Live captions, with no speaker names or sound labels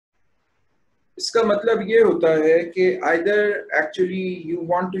इसका मतलब ये होता है कि either actually you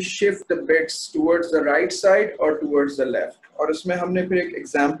want to shift the bits towards the right side or towards the left, और उसमें हमने फिर एक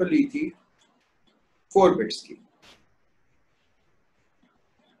एग्जांपल ली थी 4 बिट्स की,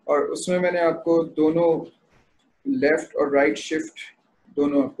 और उसमें मैंने आपको दोनों लेफ्ट और राइट शिफ्ट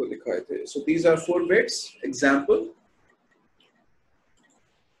दोनों आपको दिखाए थे. So these are 4 bits example.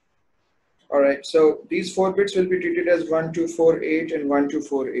 All right, so these 4 bits will be treated as 1, 2, 4, 8 and 1, 2,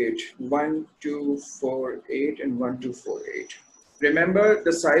 4, 8. 1, 2, 4, 8 and 1, 2, 4, 8. Remember,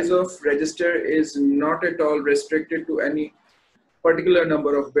 the size of register is not at all restricted to any particular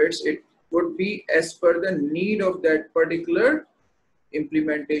number of bits. It would be as per the need of that particular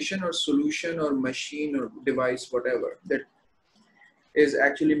implementation or solution or machine or device, whatever, that is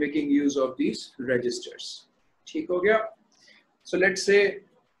actually making use of these registers. ठीक हो गया? So let's say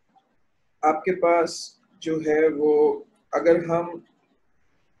आपके पास जो है वो, अगर हम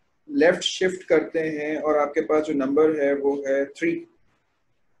left shift करते हैं और आपके पास जो नंबर है वो है 3,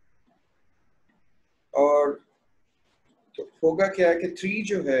 और तो होगा क्या कि 3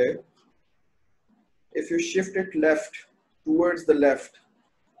 जो है, if you shift it left towards the left,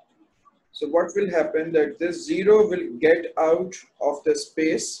 so what will happen that this 0 will get out of the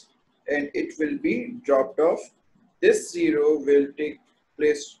space and it will be dropped off. This 0 will take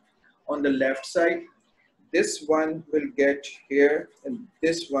place on the left side, this one will get here and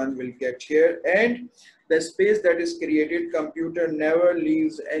this one will get here, and the space that is created, computer never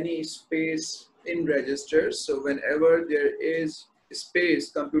leaves any space in registers. So whenever there is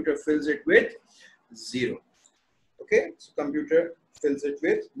space, computer fills it with 0. Okay, so computer fills it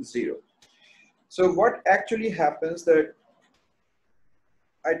with 0. So what actually happens that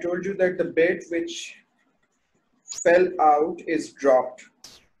I told you that the bit which fell out is dropped.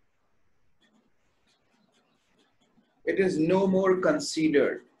 It is no more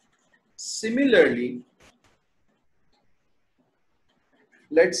considered. Similarly,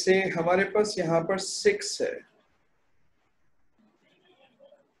 let's say हमारे पास यहाँ पर 6 है.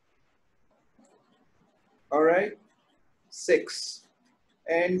 All right, 6,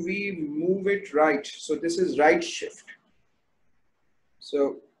 and we move it right. So this is right shift.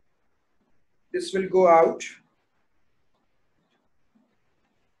 So this will go out.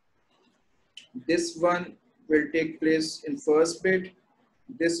 This one will take place in first bit,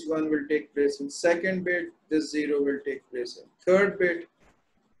 this one will take place in second bit, this 0 will take place in third bit,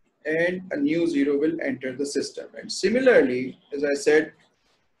 and a new 0 will enter the system. And similarly, as I said,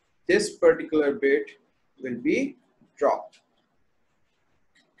 this particular bit will be dropped.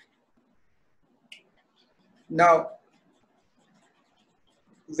 Now,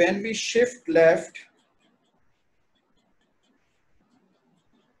 when we shift left,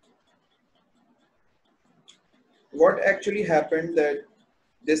 what actually happened that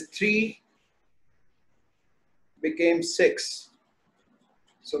this 3 became 6.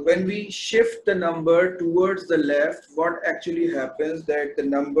 So when we shift the number towards the left, what actually happens that the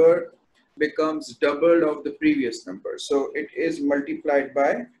number becomes double of the previous number. So it is multiplied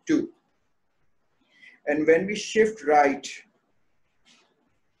by 2. And when we shift right,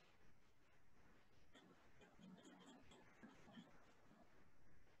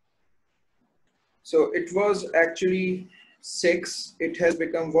 so it was actually 6, it has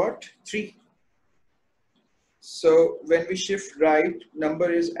become what? 3. So when we shift right, number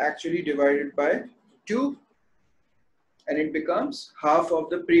is actually divided by 2 and it becomes half of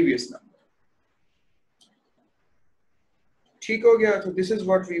the previous number. ठीक हो गया? So this is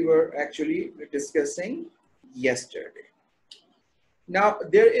what we were actually discussing yesterday. Now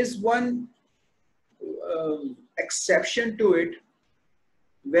there is one exception to it.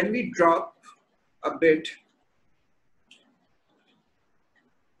 When we drop a bit,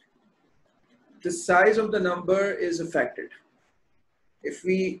 the size of the number is affected. If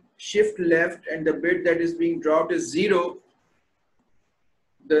we shift left and the bit that is being dropped is 0,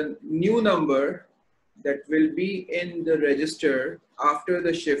 the new number that will be in the register after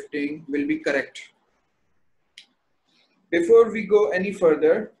the shifting will be correct. Before we go any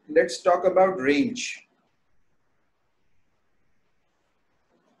further, let's talk about range.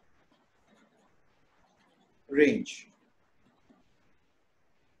 Range.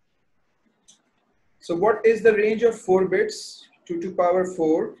 So what is the range of 4 bits? 2 to power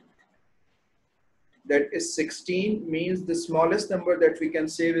 4, that is 16, means the smallest number that we can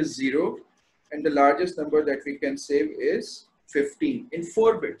save is 0 and the largest number that we can save is 15 in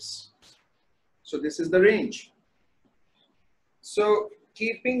 4 bits. So this is the range. So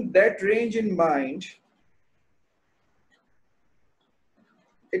keeping that range in mind,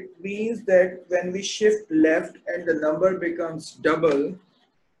 it means that when we shift left and the number becomes double,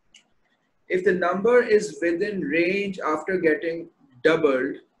 If the number is within range after getting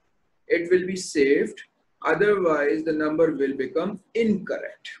doubled, it will be saved. Otherwise, the number will become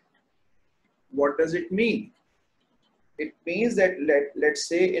incorrect. What does it mean? It means that let's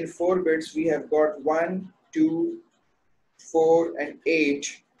say in 4 bits we have got 1, 2, 4 and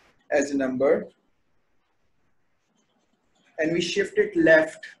 8 as a number, and we shift it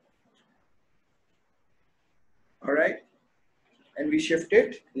left. All right, and we shift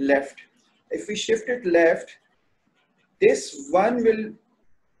it left. If we shift it left, this 1 will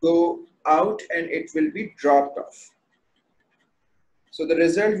go out and it will be dropped off. So the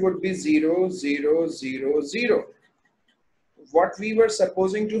result would be 0, 0, 0, 0. What we were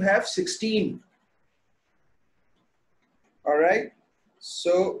supposing to have 16. All right,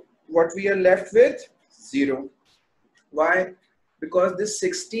 so what we are left with 0. Why? Because this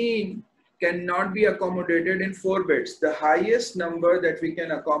 16 cannot be accommodated in 4 bits. The highest number that we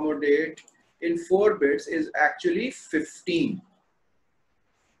can accommodate in 4 bits is actually 15.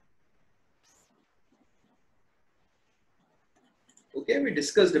 Okay, we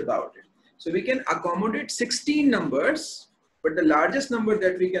discussed about it. So we can accommodate 16 numbers, but the largest number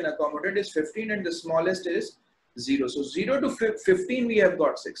that we can accommodate is 15 and the smallest is 0. So 0 to 15 we have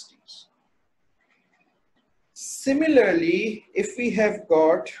got 16s. Similarly, if we have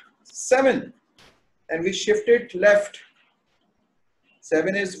got 7 and we shift it left,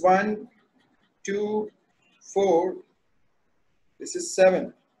 7 is 1, 2, 4, this is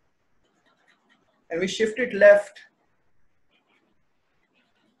 7, and we shift it left.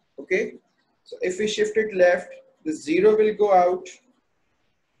 Okay, so if we shift it left, the 0 will go out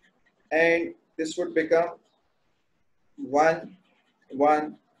and this would become 1,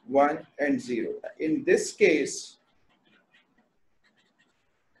 1, 1 and 0. In this case,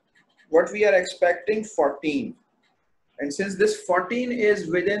 what we are expecting 14, and since this 14 is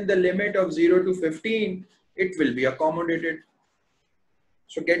within the limit of 0 to 15, it will be accommodated.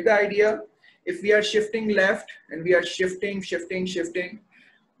 So get the idea. If we are shifting left and we are shifting,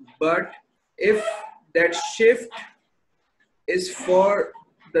 but if that shift is for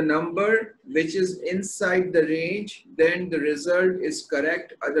the number which is inside the range, then the result is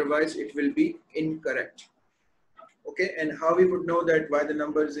correct. Otherwise, it will be incorrect. Okay, and how we would know that why the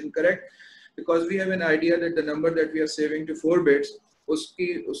number is incorrect? Because we have an idea that the number that we are saving to 4 bits,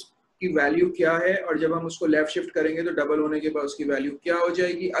 उसकी value क्या है, और जब हम उसको left shift करेंगे तो double होने के बाद उसकी value क्या हो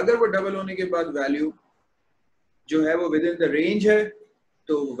जाएगी? अगर वो double होने के बाद value जो है वो within the range है,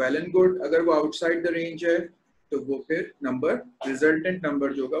 तो well and good. अगर वो outside the range है, तो वो फिर number, resultant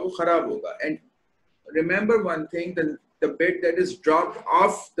number जो होगा वो खराब होगा. And remember one thing, the bit that is dropped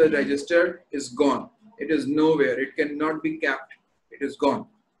off the register is gone. It is nowhere. It cannot be kept. It is gone.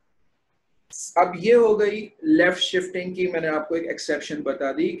 अब ये हो गई लेफ्ट शिफ्टिंग की. मैंने आपको एक एक्सेप्शन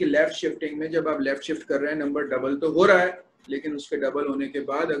बता दी कि लेफ्ट शिफ्टिंग में जब आप लेफ्ट शिफ्ट कर रहे हैं, नंबर डबल तो हो रहा है, लेकिन उसके डबल होने के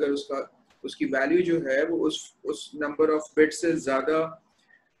बाद अगर उसकी वैल्यू जो है वो उस नंबर ऑफ बिट से ज्यादा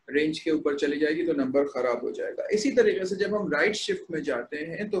रेंज के ऊपर चली जाएगी तो नंबर खराब हो जाएगा. इसी तरीके से जब हम राइट शिफ्ट में जाते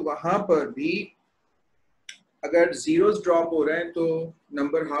हैं तो वहां पर भी अगर जीरोस ड्रॉप हो रहे हैं तो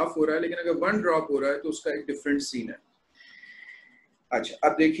नंबर हाफ हो रहा है, लेकिन अगर 1 ड्रॉप हो रहा है तो उसका एक डिफरेंट सीन है. अच्छा,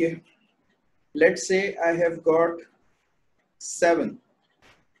 अब देखिए, let's say I have got 7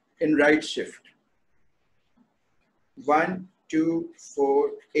 in right shift. 1, 2,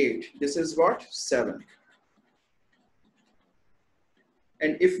 4, 8. This is what? 7.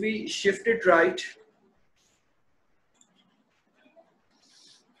 And if we shift it right,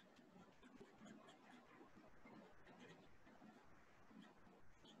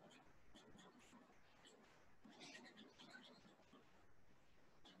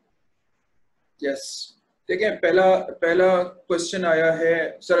 yes. देखिए, पहला क्वेश्चन आया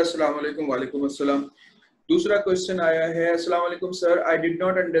है, सर अस्सलाम वालेकुम. वालेकुम अस्सलाम. दूसरा क्वेश्चन आया है, अस्सलाम वालेकुम sir, I did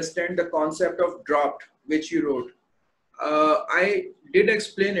not understand the concept of dropped which you wrote. I did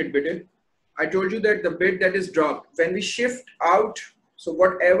explain it, bit. I told you that the bit that is dropped, when we shift out, so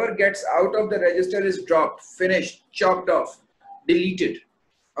whatever gets out of the register is dropped, finished, chopped off, deleted.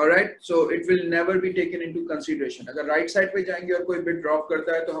 All right, so it will never be taken into consideration. अगर right side पे जाएंगे और कोई bit drop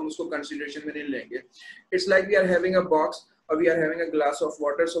करता है तो हम उसको consideration में नहीं लेंगे. It's like we are having a box or we are having a glass of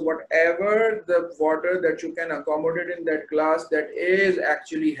water. So whatever the water that you can accommodate in that glass, that is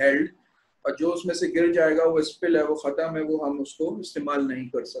actually held, और जो उसमें से गिर जाएगा वो spill है, वो खत्म है, वो हम उसको इस्तेमाल नहीं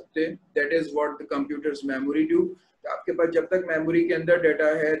कर सकते. That is what the computer's memory do. आपके पास जब तक मेमोरी के अंदर डाटा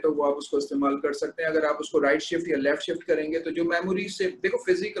है तो वो आप उसको इस्तेमाल कर सकते हैं. अगर आप उसको राइट शिफ्ट या लेफ्ट शिफ्ट करेंगे तो जो मेमोरी से, देखो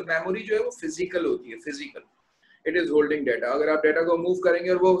फिजिकल मेमोरी जो है वो फिजिकल होती है, physical, it is holding data. अगर आप डाटा को मूव करेंगे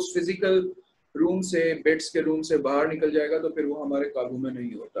और वो उस फिजिकल रूम से, बिट्स के रूम से बाहर निकल जाएगा तो फिर वो हमारे काबू में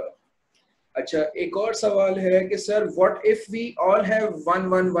नहीं होता. अच्छा, एक और सवाल है कि sir what if we all have 1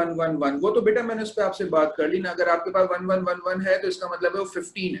 1 1 1 1। वो तो बेटा मैंने उस पर आपसे बात कर ली ना, अगर आपके पास 1 1 1 1 है तो इसका मतलब है वो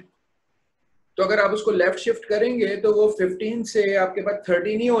 15 है। तो अगर आप उसको लेफ्ट शिफ्ट करेंगे तो वो 15 से आपके पास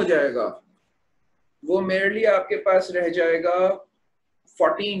 13 ही हो जाएगा, वो मेयरली आपके पास रह जाएगा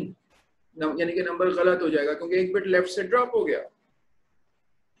 14, यानी कि नंबर गलत हो जाएगा क्योंकि एक बिट लेफ्ट से ड्रॉप हो गया।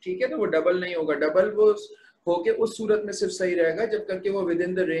 ठीक है, तो वो डबल नहीं होगा, डबल वो होके उस सूरत में सिर्फ सही रहेगा जब तक कि वो with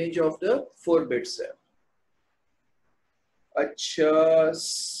in the range of the 4 bits है। अच्छा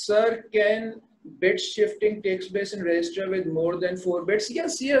sir, can bit shifting takes place in register with more than 4 bits?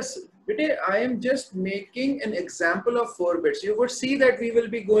 Yes, yes. I am just making an example of 4 bits. You would see that we will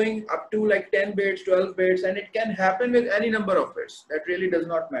be going up to like 10 bits, 12 bits, and it can happen with any number of bits. That really does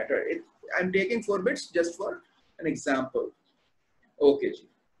not matter. I'm taking 4 bits just for an example. Okay.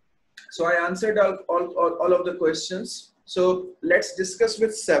 So I answered all of the questions. So let's discuss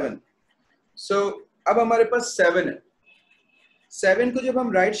with 7. So अब हमारे पास 7 है। 7 को जब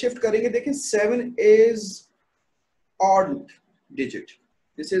हम right shift करेंगे, देखिए 7 is odd digit.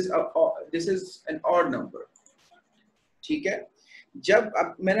 This is an odd number. ठीक है, जब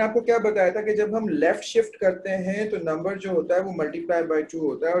मैंने आपको क्या बताया था कि जब हम लेफ्ट शिफ्ट करते हैं तो नंबर जो होता है वो मल्टीप्लाई बाय 2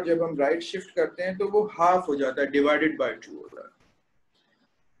 होता है, और जब हम राइट शिफ्ट करते हैं तो वो हाफ हो जाता है, डिवाइडेड बाय 2 होता है।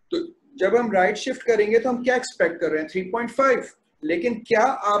 तो जब हम राइट शिफ्ट करेंगे तो हम क्या एक्सपेक्ट कर रहे हैं, 3.5। लेकिन क्या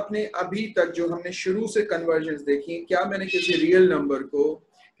आपने अभी तक जो हमने शुरू से कन्वर्जन्स देखी, क्या मैंने किसी रियल नंबर को,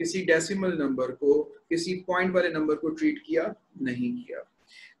 किसी डेसिमल नंबर को, किसी पॉइंट वाले नंबर को ट्रीट किया? नहीं किया।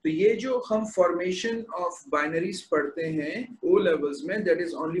 तो ये जो हम फॉर्मेशन ऑफ बाइनरीज पढ़ते हैं ओ लेवल्स में, that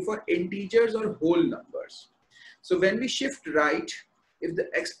is only for integers और whole numbers. So when we shift right, if the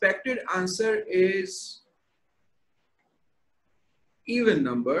expected answer is even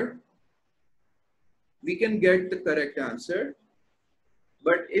number, we can get the correct answer.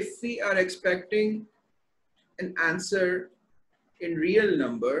 But if we are expecting an answer in real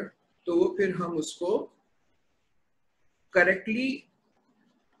number, तो वो फिर हम उसको correctly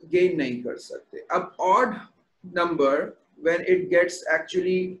gain नहीं कर सकते। अब odd number when it gets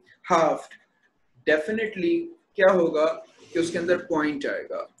actually halved, definitely क्या होगा कि उसके अंदर point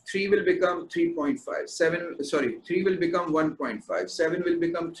आएगा। 3 will become 3.5, 3 will become 1.5, 7 will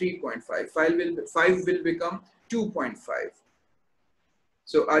become 3.5, 5 will become 2.5.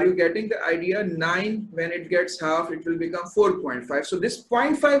 So are you getting the idea? 9, when it gets half, it will become 4.5. So this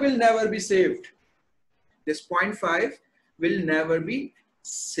 0.5 will never be saved. This 0.5 will never be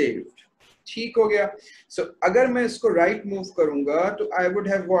saved. ठीक हो गया? So अगर मैं इसको right move करूंगा तो I would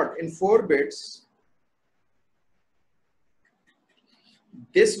have what? In 4 bits,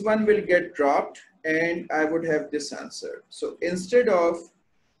 this one will get dropped and I would have this answer. So instead of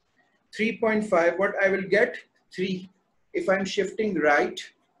 3.5, what I will get? 3. If I'm shifting right,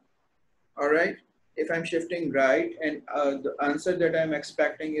 all right, if I'm shifting right and the answer that I'm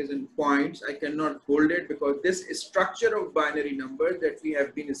expecting is in points, I cannot hold it because this is structure of binary number that we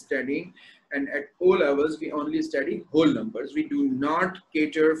have been studying, and at O levels we only study whole numbers. We do not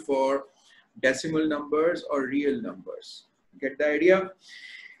cater for decimal numbers or real numbers. Get the idea?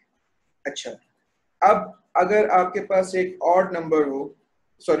 अच्छा, अब अगर आपके पास एक odd number हो,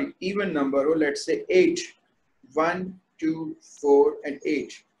 sorry even number हो, let's say 8, 1 2 4 and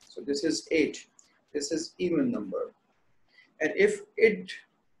 8. So this is 8. This is even number, and if it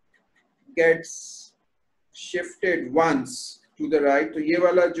gets shifted once to the right, तो ये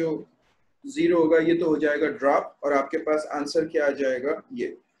वाला जो 0 होगा ये तो हो जाएगा ड्रॉप, और आपके पास आंसर क्या आ जाएगा,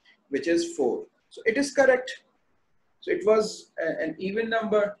 ये, which is 4. So it is correct. So it was an even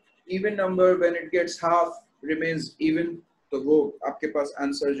number. Even number when it gets half remains even, तो वो आपके पास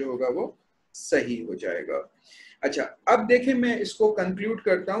आंसर जो होगा वो सही हो जाएगा। अच्छा, अब देखें मैं इसको कंक्लूड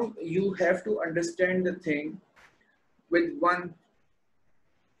करता हूँ। You have to understand the thing with one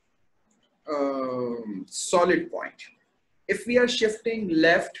solid point. If we are shifting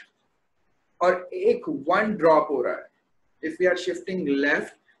left और एक 1 ड्रॉप हो रहा है, if we are shifting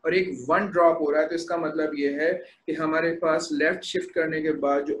left और एक 1 ड्रॉप हो रहा है, तो इसका मतलब ये है कि हमारे पास लेफ्ट शिफ्ट करने के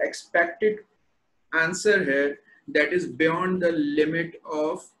बाद जो एक्सपेक्टेड आंसर है that is beyond the limit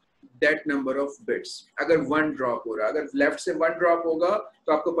of that number of bits. अगर 1 ड्रॉप हो रहा है, अगर लेफ्ट से 1 ड्रॉप होगा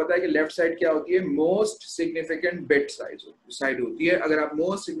तो आपको पता है कि लेफ्ट साइड क्या होती है, मोस्ट सिग्निफिकेंट बिट साइड होती है। अगर आप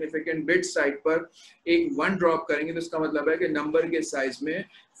मोस्ट सिग्निफिकेंट बिट साइड पर एक 1 ड्रॉप करेंगे तो इसका मतलब है कि नंबर के साइज में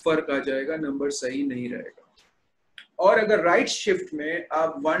फर्क आ जाएगा, नंबर सही नहीं रहेगा। और अगर राइट शिफ्ट में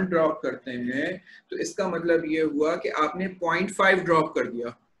आप 1 ड्रॉप करते हैं तो इसका मतलब ये हुआ कि आपने 0.5 ड्रॉप कर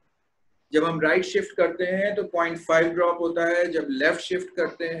दिया। जब हम राइट शिफ्ट करते हैं तो 0.5 ड्रॉप होता है, जब लेफ्ट शिफ्ट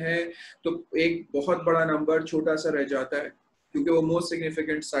करते हैं तो एक बहुत बड़ा नंबर छोटा सा रह जाता है। क्योंकि वो मोस्ट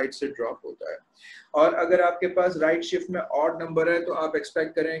सिग्निफिकेंट साइड से ड्रॉप होता है। और अगर आपके पास राइट शिफ्ट में ऑड नंबर है तो आप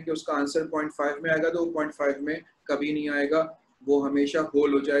एक्सपेक्ट करें कि उसका आंसर 0.5 में आएगा, तो वो 0.5 में कभी नहीं आएगा, वो हमेशा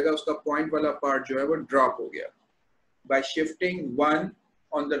होल हो जाएगा, उसका पॉइंट वाला पार्ट जो है वो ड्रॉप हो गया। Bye shifting 1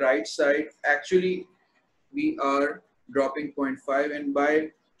 on the right side, actually we are dropping 0.5, and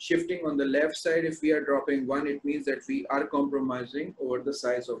by shifting on the left side, if we are dropping 1, it means that we are compromising over the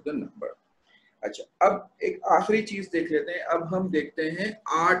size of the number. अच्छा, अब एक आखिरी चीज देख लेते हैं। अब हम देखते हैं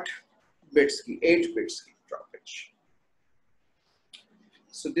 8 बिट्स की, 8 बिट्स की droppage.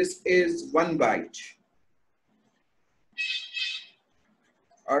 So this is 1 byte.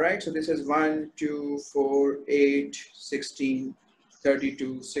 All right, so this is 1, 2, 4, 8, 16,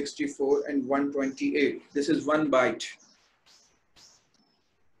 32, 64, and 128. This is 1 byte.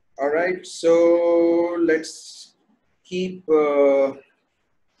 All right, so let's keep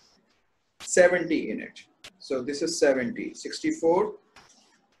 70 in it. So this is 70, 64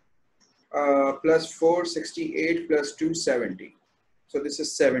 plus 4, 68 plus 2, 70. So this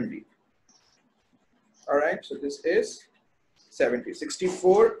is 70. All right, so this is 70.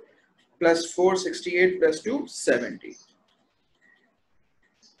 64 plus 4, 68 plus 2, 70.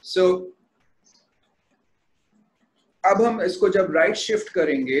 So अब हम इसको जब right shift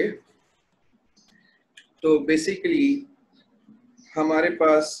करेंगे तो basically हमारे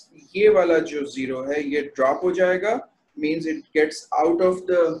पास ये वाला जो 0 है ये ड्रॉप हो जाएगा, means it gets out of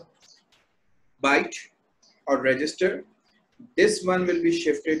the bite और register. This one will be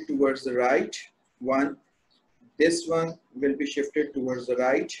shifted towards the right, 1. This one will be shifted towards the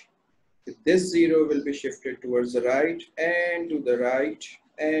right. This 0 will be shifted towards the right, and to the right,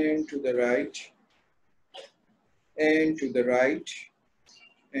 and to the right, and to the right,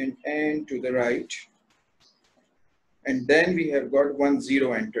 and to the right. And then we have got 1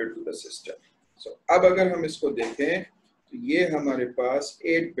 0 entered to the system. So अब अगर हम इसको देखें तो ये हमारे पास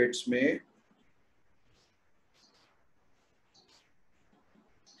 8 bits में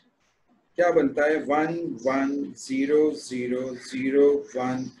क्या बनता है, 1 1 0 0 0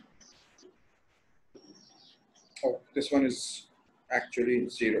 1. Oh, this one is actually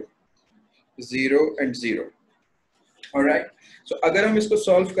 0 0 and 0. All right, so अगर हम इसको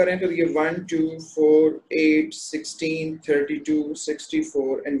सॉल्व करें तो ये 1 2 4 8 16 32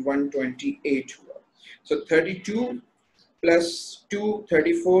 64 and 128 हुआ. So 32 plus 2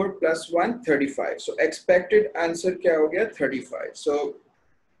 34 plus 1 35. So expected answer क्या हो गया, 35. So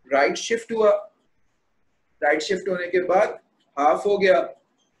राइट शिफ्ट हुआ, राइट शिफ्ट होने के बाद हाफ हो गया,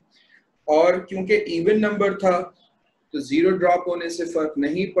 और क्योंकि इवन नंबर था तो 0 ड्रॉप होने से फर्क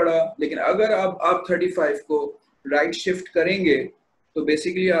नहीं पड़ा. लेकिन अगर आप 35 को राइट शिफ्ट करेंगे तो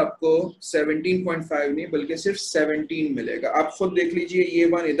बेसिकली आपको 17.5 नहीं बल्कि सिर्फ 17 मिलेगा. आप खुद देख लीजिए, ये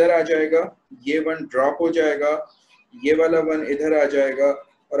 1 इधर आ जाएगा, ये 1 ड्रॉप हो जाएगा, ये वाला 1 इधर आ जाएगा,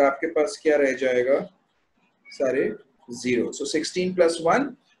 और आपके पास क्या रह जाएगा, सारे 0. सो 16 plus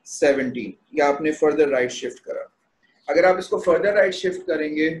 1 17. या आपने फर्दर राइट शिफ्ट करा. अगर आप इसको फर्दर राइट शिफ्ट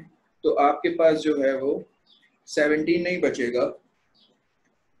करेंगे तो आपके पास जो है वो 17 नहीं बचेगा,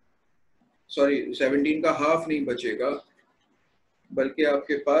 सॉरी 17 का हाफ नहीं बचेगा, बल्कि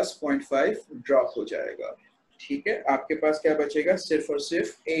आपके पास 0.5 ड्रॉप हो जाएगा. ठीक है, आपके पास क्या बचेगा, सिर्फ और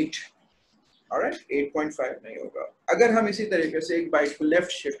सिर्फ 8. ऑलराइट, 8.5 नहीं होगा. अगर हम इसी तरीके से एक बाइट को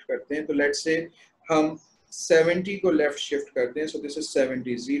लेफ्ट शिफ्ट करते हैं तो लेट्स से हम 70 को लेफ्ट शिफ्ट करते हैं. So this is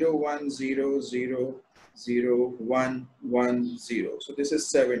 70 0 1 0 0 0 1 1 0. So this is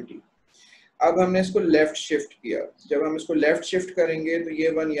 70. अब हमने इसको लेफ्ट शिफ्ट किया. जब हम इसको लेफ्ट शिफ्ट करेंगे तो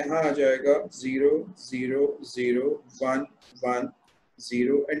ये 1 यहाँ आ जाएगा, 0 0 0 1 1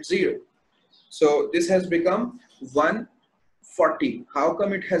 0 and 0. So this has become 140. How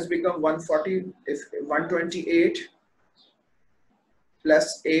come it has become 140? If 128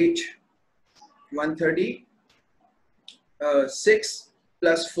 plus 8, 136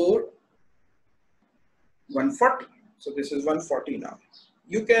 plus 4, 140. So this is 140 now.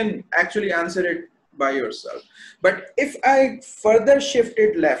 You can actually answer it by yourself. But if I further shift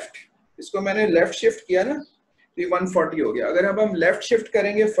it left, इसको मैंने left shift किया ना तो ये 140 हो गया. अगर अब हम लेफ्ट शिफ्ट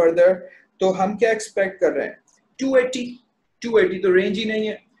करेंगे फर्दर तो हम क्या एक्सपेक्ट कर रहे हैं, 280 तो रेंज ही नहीं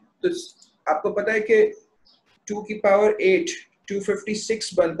है. तो आपको पता है कि 2 की पावर 8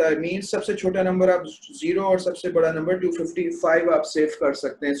 256 बनता है. मींस सबसे छोटा नंबर आप 0 और सबसे बड़ा नंबर 255 आप सेव कर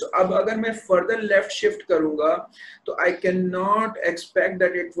सकते हैं. सो अब अगर मैं फर्दर लेफ्ट शिफ्ट करूंगा तो I can not expect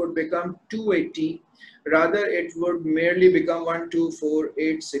that it would become 280, rather it would merely become 1 2 4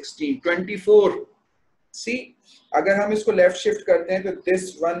 8 16 24. सी, अगर हम इसको लेफ्ट शिफ्ट करते हैं तो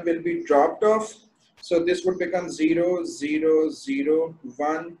this one will be dropped of. So this would become 0 0 0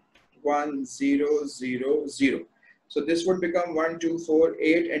 1 1 0 0 0. So this would become 1, 2, 4,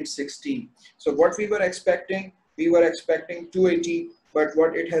 8 and 16. So what we were expecting 280, but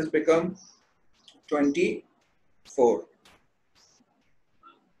what it has become 24.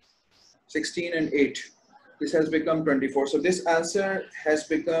 16 and 8. This has become 24. So this answer has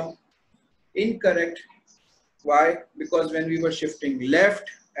become incorrect. Why? Because when we were shifting left,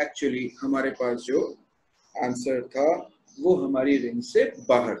 actually हमारे पास जो answer था वो हमारी ring से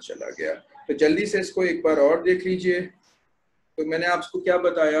बाहर चला गया. तो जल्दी से इसको एक बार और देख लीजिए. तो मैंने आपको क्या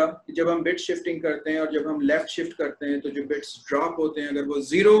बताया कि जब हम बिट शिफ्टिंग करते हैं और जब हम लेफ्ट शिफ्ट करते हैं तो जो बिट्स ड्रॉप होते हैं अगर वो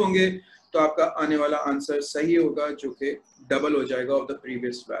 0 होंगे तो आपका आने वाला आंसर सही होगा जो कि डबल हो जाएगा of the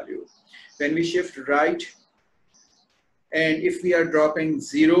previous value. When we shift right and if we are dropping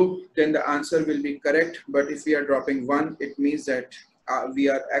 0 then the answer will be correct, but if we are dropping 1 it means that we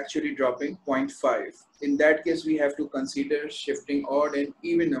are actually dropping 0.5. In that case we have to consider shifting odd and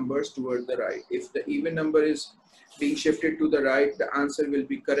even numbers toward the right. If the even number is being shifted to the right, the answer will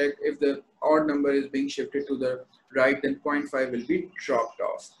be correct. If the odd number is being shifted to the right, then 0.5 will be dropped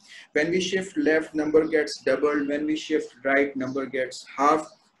off. When we shift left, number gets doubled. When we shift right, number gets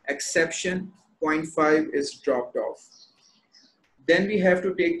half. Exception, 0.5 is dropped off. Then we have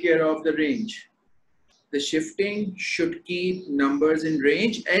to take care of the range. The shifting should keep numbers in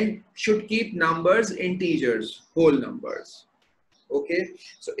range and should keep numbers integers, whole numbers. Okay,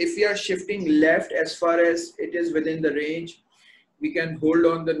 so if we are shifting left as far as it is within the range, we can hold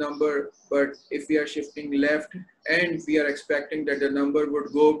on the number, but if we are shifting left and we are expecting that the number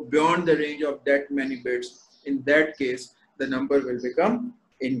would go beyond the range of that many bits, in that case, the number will become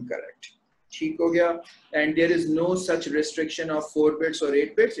incorrect. ठीक हो गया? And there is no such restriction of 4 bits or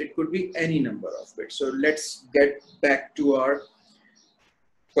 8 bits. It could be any number of bits. So let's get back to our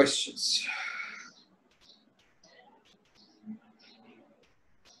questions.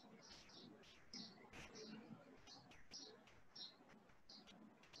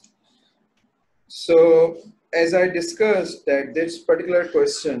 So as I discussed that this particular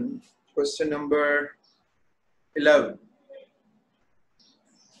question number 11,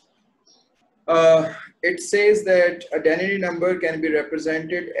 it says that a denary number can be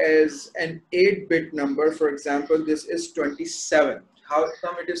represented as an 8-bit number. For example, this is 27. How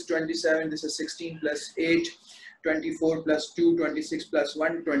come it is 27? This is 16 plus 8, 24 plus 2, 26 plus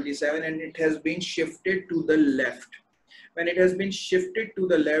 1, 27, and it has been shifted to the left. When it has been shifted to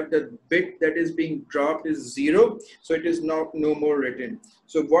the left, the bit that is being dropped is 0, so it is no more written.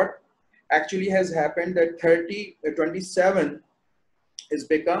 So what actually has happened that 27 is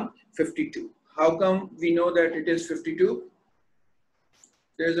become 52. How come we know that it is 52?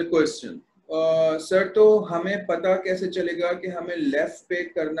 There is a question. Sir, तो हमें पता कैसे चलेगा कि हमें left पे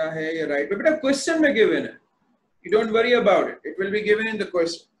करना है या right पे? बेटा question में given है. You don't worry about it. It will be given in the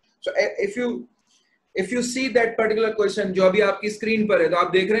question. So if you see that particular question जो अभी आपकी screen पर है, तो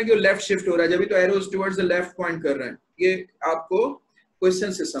आप देख रहे हैं कि वो left shift हो रहा है. जब भी तो arrows towards the left point कर रहे हैं. ये आपको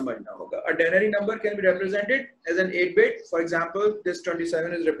question से समझना होगा. A denary number can be represented as an 8-bit. For example, this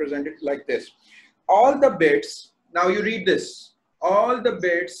 27 is represented like this. All the bits, now you read this, all the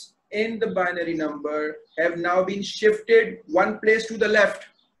bits in the binary number have now been shifted one place to the left.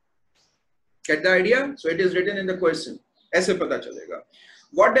 Get the idea? So it is written in the question. ऐसे पता चलेगा.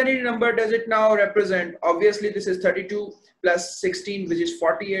 What denary number does it now represent? Obviously, this is 32 plus 16, which is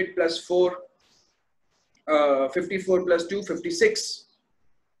 48 plus 4, 54 plus 2, 56.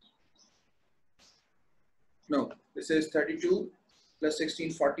 No, this is 32 plus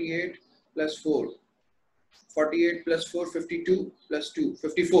 16, 48 plus 4. 48 plus 4, 52 plus 2,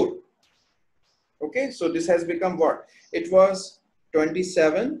 54. Okay, so this has become what? It was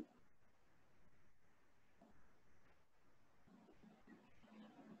 27.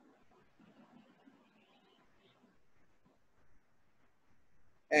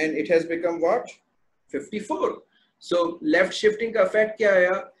 And it has become what? 54. So left shifting का effect क्या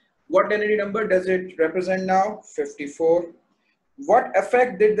आया? What denary number does it represent now? 54. What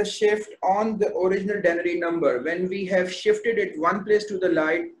effect did the shift on the original denary number? When we have shifted it one place to the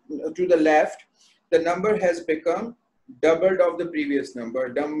left, the number has become doubled of the previous number.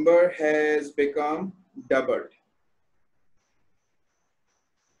 Number has become doubled.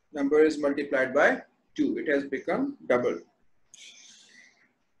 Number is multiplied by 2. It has become doubled.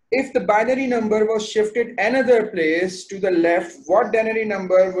 If the binary number was shifted another place to the left, what denary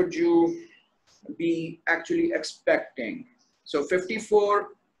number would you be actually expecting? So 54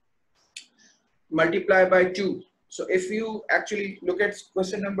 multiplied by 2. So if you actually look at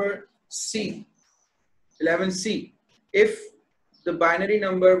question number C, 11C, if the binary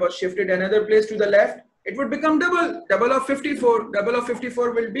number was shifted another place to the left, it would become double. Double of 54. Double of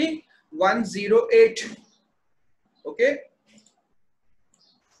 54 will be 108. Okay.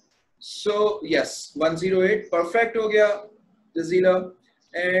 So yes, 108 perfect हो गया Jazila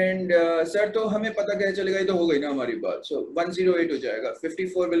and sir तो हमें पता कैसे चलेगा, ये तो हो गई ना हमारी बात. So 108 हो जाएगा,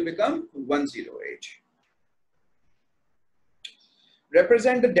 54 will become 108.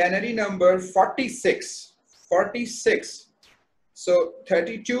 Represent the denary number 46. 46. So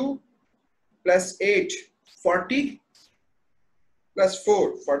 32 plus 8, 40 plus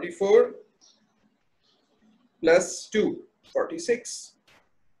 4, 44 plus 2, 46.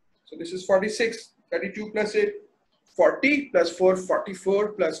 So this is 46, 32 plus 8, 40 plus 4, 44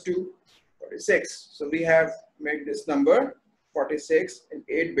 plus 2, 46. So we have made this number 46 in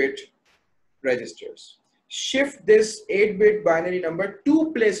 8-bit registers. Shift this 8-bit binary number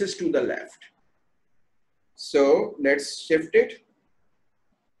 2 places to the left. So let's shift it.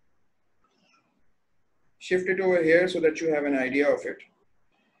 Shift it over here so that you have an idea of it.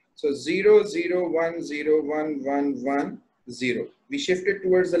 So 0, 0, 1, 0, 1, 1, 1, 0. We shift it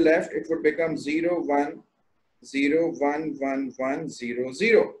towards the left, it would become 0, 1, 0, 1, 1, 1, 0,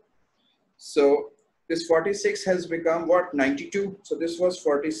 0. So this 46 has become what? 92. So this was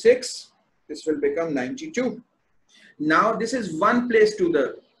 46. This will become 92. Now this is one place to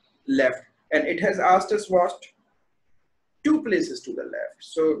the left, and it has asked us what? 2 places to the left.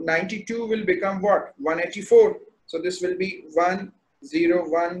 So 92 will become what? 184. So this will be 1, 0,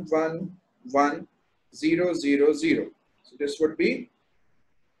 1, 1, 1, 0, 0, 0. So this would be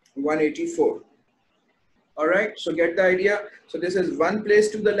 184. All right, so get the idea. So this is 1 place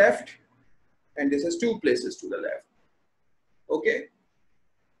to the left, and this is 2 places to the left. Okay.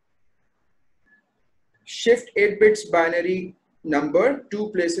 Shift 8 bits binary number 2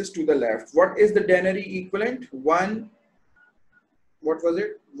 places to the left. What is the denary equivalent? What was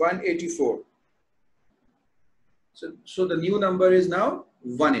it? 184. So the new number is now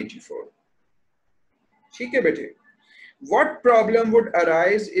 184. ठीक है बेटे. What problem would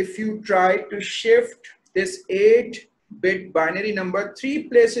arise if you try to shift this 8-bit binary number 3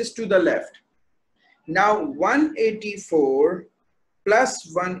 places to the left? Now 184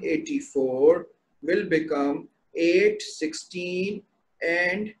 plus 184 will become 8, 16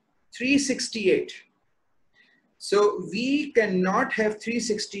 and 368. So we cannot have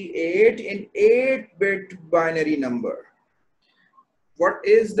 368 in 8-bit binary number. What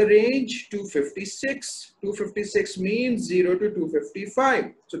is the range? 256. 256 means 0 to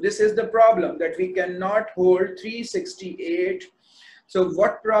 255. So this is the problem, that we cannot hold 368. So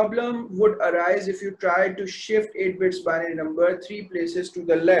what problem would arise if you try to shift 8 bits binary number 3 places to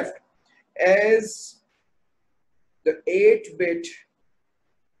the left? As the 8-bit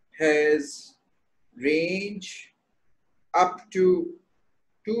has range up to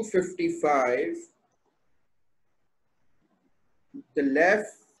 255, the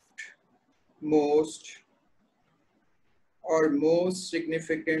leftmost or most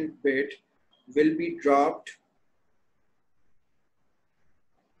significant bit will be dropped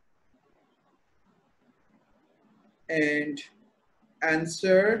and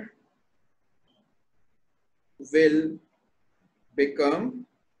answer will become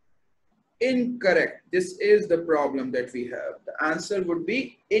incorrect. This is the problem that we have. The answer would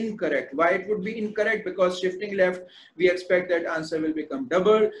be incorrect. Why it would be incorrect? Because shifting left, we expect that answer will become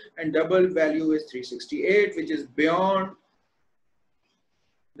double, and double value is 368, which is beyond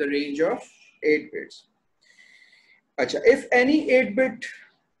the range of 8 bits. Acha, if any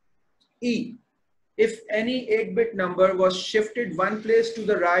 8-bit number was shifted 1 place to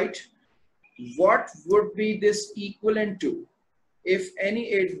the right, what would be this equivalent to? If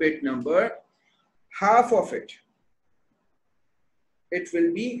any 8-bit number, half of it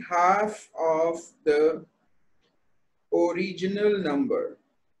will be half of the original number.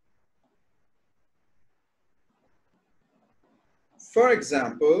 For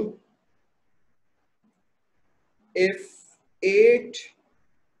example, if 8,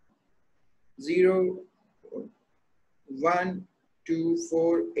 0, 1, 2,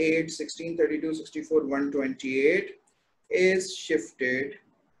 4, 8, 16, 32, 64, 128 is shifted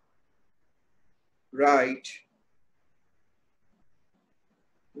right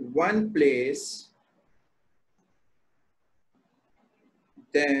 1 place,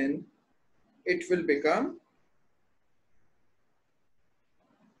 then it will become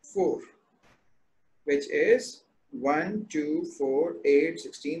 4, which is 1, 2, 4, 8,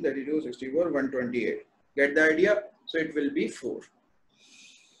 16, 32, 64, 128. Get the idea? So it will be 4.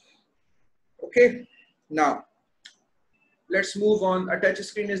 Okay, now let's move on. A touch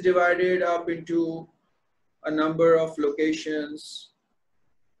screen is divided up into a number of locations.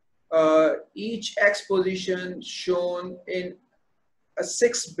 Each X position shown in a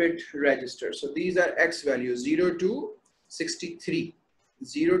 6-bit register. So these are X values, 0 to 63,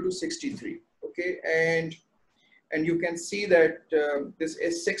 0 to 63. Okay, and you can see that this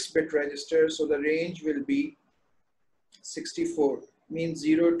is 6-bit register, so the range will be 64, means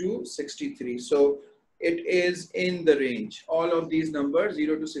 0 to 63. So it is in the range. All of these numbers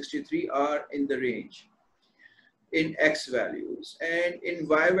 0 to 63 are in the range in X values, and in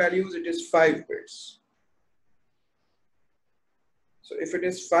Y values it is 5 bits. So if it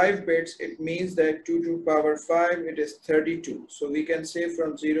is 5 bits, it means that 2 to the power 5, it is 32. So we can say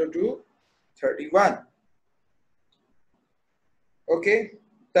from 0 to 31. Okay,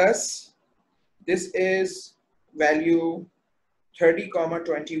 thus this is value 30 comma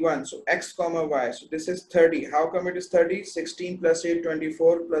 21. So X comma Y. So this is 30. How come it is 30? 16 plus 8,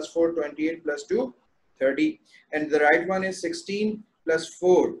 24 plus 4, 28 plus 2, 30. And the right one is 16 plus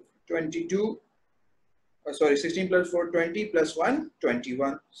 4, 22. Sorry, 16 plus 4, 20 plus 1,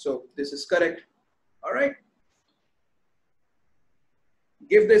 21. So this is correct. All right.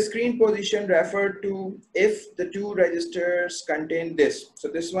 Give the screen position referred to if the two registers contain this. So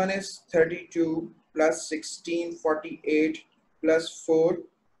this one is 32 plus 16, 48 plus 4,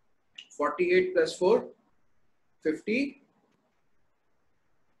 48 plus 4, 52.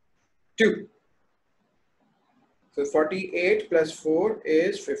 So 48 plus 4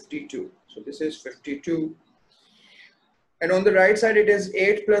 is 52. So this is 52. And on the right side, it is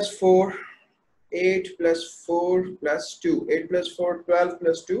 8 plus 4, 8 plus 4 plus 2. 8 plus 4, 12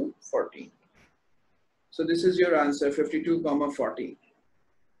 plus 2, 14. So this is your answer, 52 comma 14.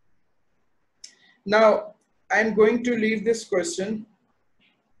 Now, I'm going to leave this question.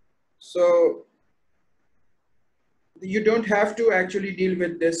 So you don't have to actually deal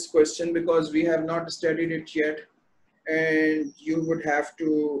with this question because we have not studied it yet. And you would have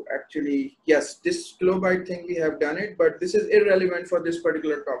to actually, yes, this kilobyte thing we have done it, but this is irrelevant for this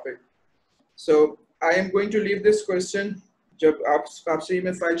particular topic. So I am going to leave this question. जब आपसे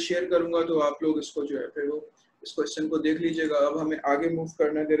मैं file share करूंगा तो आप लोग इसको जो है फिर वो इस क्वेश्चन को देख लीजिएगा. अब हमें आगे मूव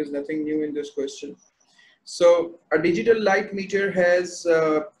करना है. There is nothing new in this question. So a digital light meter has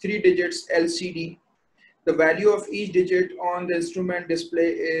 3 digits LCD. The value of each digit on the instrument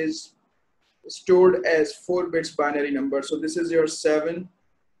display is stored as 4 bits binary number. So this is your 7,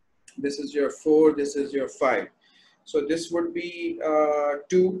 this is your 4, this is your 5. So this would be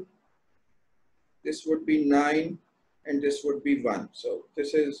 2, this would be 9, and this would be 1. So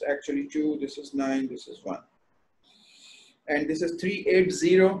this is actually 2, this is 9, this is 1. And this is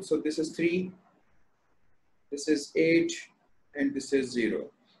 380, so this is 3, this is 8, and this is 0.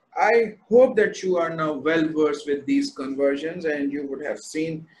 I hope that you are now well versed with these conversions and you would have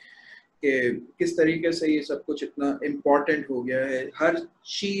seen कि किस तरीके से ये सब कुछ इतना important हो गया है. हर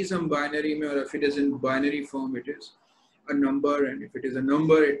चीज़ हम binary में, और if it is in binary form, it is a number, and if it is a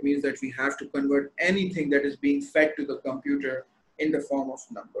number, it means that we have to convert anything that is being fed to the computer in the form of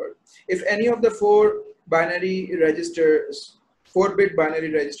number. If any of the 4 binary registers, 4-bit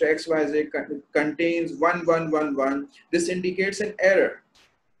binary register XYZ contains 1111, this indicates an error.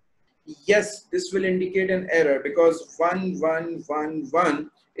 Yes, this will indicate an error because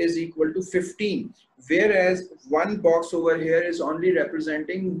 1111 is equal to 15, whereas one box over here is only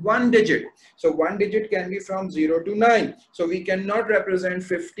representing 1 digit. So 1 digit can be from 0 to 9. So we cannot represent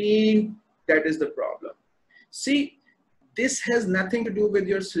 15. That is the problem. See, this has nothing to do with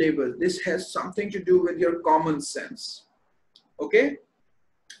your syllabus. This has something to do with your common sense. Okay?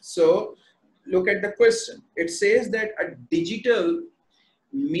 So look at the question. It says that a digital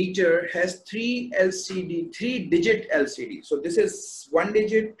meter has 3 digit LCD. So this is 1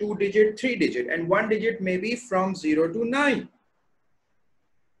 digit, 2 digit, 3 digit, and 1 digit may be from 0 to 9.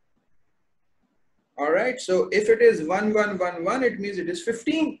 All right. So if it is 1111, it means it is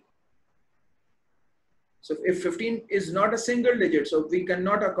 15. So if 15 is not a single digit, so we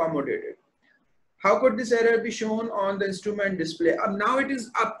cannot accommodate it. How could this error be shown on the instrument display? Now it is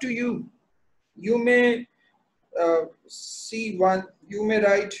up to you. You may see one, you may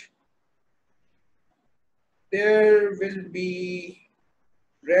write, there will be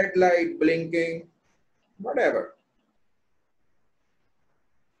red light blinking, whatever.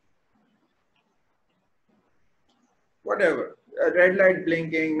 Whatever, a red light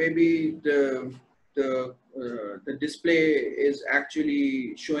blinking, maybe the display is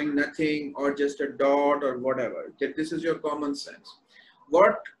actually showing nothing or just a dot or whatever. This is your common sense.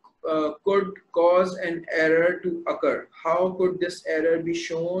 What could cause an error to occur? How could this error be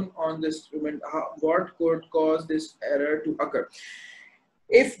shown on the instrument? What could cause this error to occur?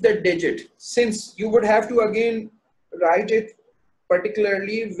 If the digit, since you would have to again write it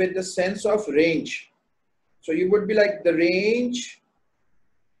particularly with the sense of range. So you would be like the range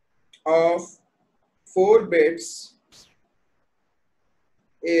of 4 bits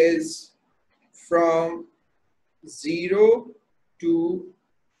is from 0 to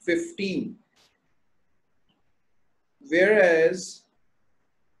 15, whereas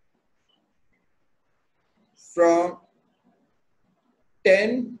from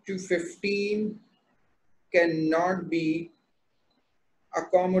 10 to 15 cannot be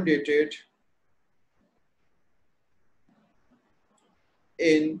accommodated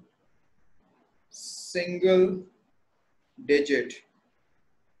in single digit.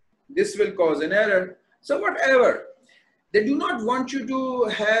 This will cause an error. So whatever, they do not want you to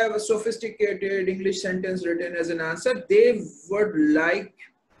have a sophisticated English sentence written as an answer. They would like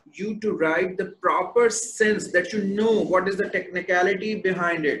you to write the proper sense, that you know what is the technicality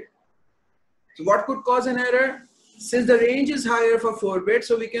behind it. So what could cause an error? Since the range is higher for 4 bits,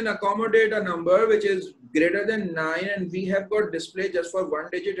 so we can accommodate a number which is greater than 9, and we have got display just for 1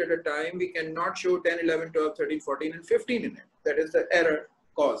 digit at a time. We cannot show 10, 11, 12, 13, 14 and 15 in it. That is the error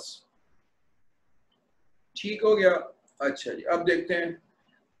cause. ठीक हो गया? अच्छा जी, अब देखते हैं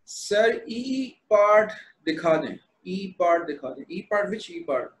sir ई part दिखा दें, ई part दिखा दें. ई पार्ट, विच ई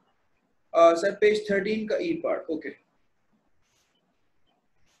पार्ट? सर पेज 13 का ई पार्ट. ओके,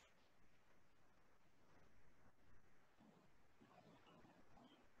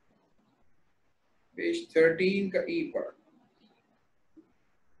 पेज 13 का ई part.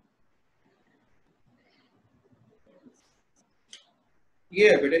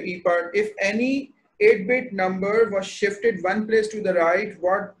 Yeah, but E part, if any 8-bit number was shifted one place to the right,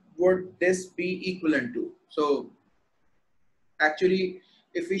 what would this be equivalent to? So actually,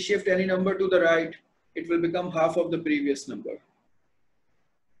 if we shift any number to the right, it will become half of the previous number.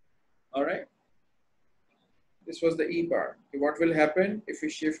 All right. This was the E part. What will happen if we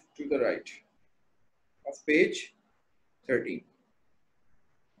shift to the right of page 13?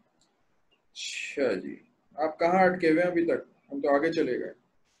 अच्छा जी, आप कहाँ अटके हुए हैं अभी तक? हम तो आगे चले गए.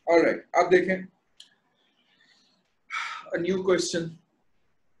 All right, अब देखें a new question.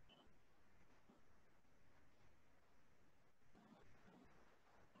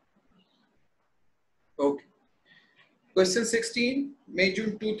 Okay. Question 16, May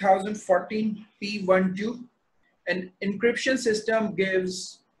June 2014, P12. An encryption system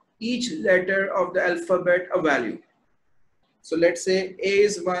gives each letter of the alphabet a value. So let's say A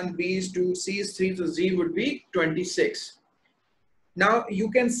is 1, B is 2, C is 3, so Z would be 26. Now you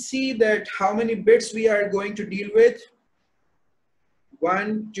can see that how many bits we are going to deal with.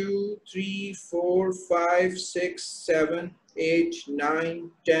 1, 2, 3, 4, 5, 6, 7, 8,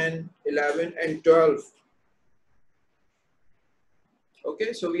 9, 10, 11, and 12.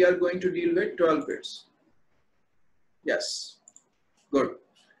 Okay, so we are going to deal with 12 bits. Yes, good.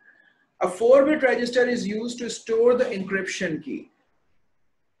 A 4-bit register is used to store the encryption key.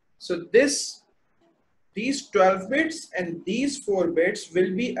 So these 12 bits and these 4 bits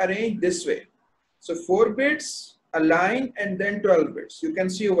will be arranged this way. So 4 bits, a line, and then 12 bits. You can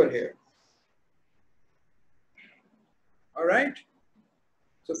see over here. All right.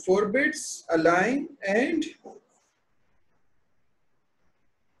 So 4 bits, a line, and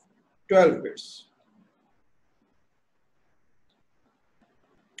 12 bits.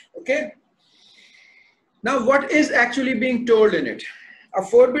 Okay. Now what is actually being told in it? A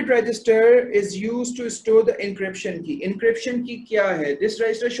 4-bit register is used to store the encryption key. Encryption key kya hai? This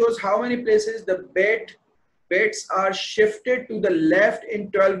register shows how many places the bits are shifted to the left in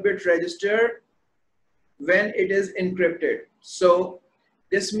 12-bit register when it is encrypted. So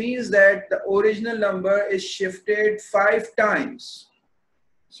this means that the original number is shifted 5 times.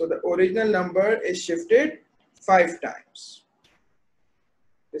 So the original number is shifted 5 times.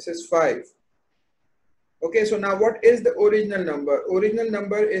 This is 5. Okay, so now what is the original number? Original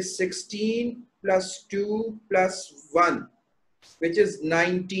number is 16 plus 2 plus 1, which is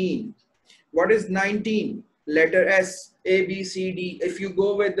 19. What is 19? Letter S, A, B, C, D. If you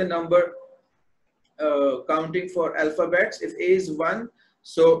go with the number counting for alphabets, if A is 1,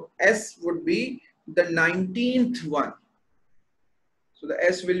 so S would be the 19th one. So the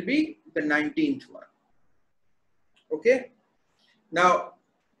S will be the 19th one. Okay. Now,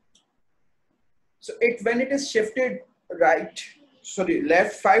 so when it is shifted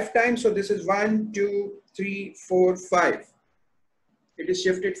left 5 times, so this is 1, 2, 3, 4, 5. It is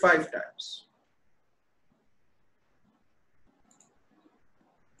shifted 5 times.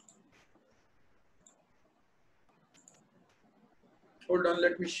 Hold on,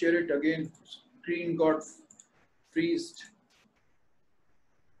 let me share it again. Screen got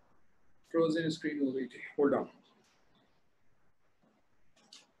frozen screen over it. Hold on.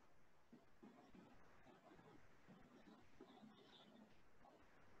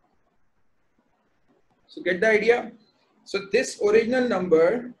 So get the idea? So this original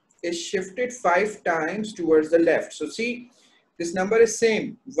number is shifted 5 times towards the left. So see, this number is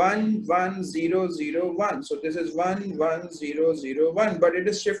same, 11001. So this is 11001, but it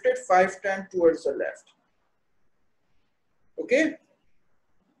is shifted 5 times towards the left. Okay?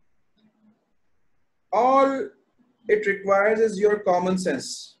 All it requires is your common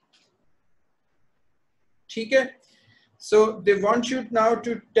sense. Okay? So they want you now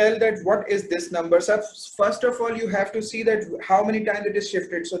to tell that what is this number. So first of all, you have to see that how many times it is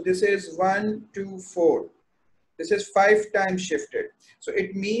shifted. So this is 1, 2, 4. This is 5 times shifted. So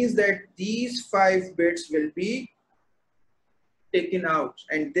it means that these 5 bits will be taken out,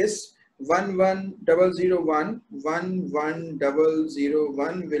 and this 11001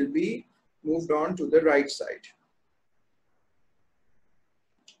 11001 will be moved on to the right side.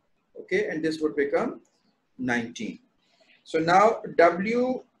 Okay, and this would become 19. So now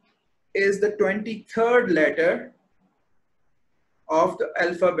W is the 23rd letter of the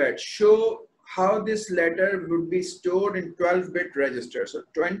alphabet. Show how this letter would be stored in 12-bit register. So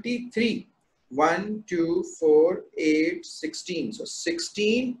 23, 1, 2, 4, 8, 16. So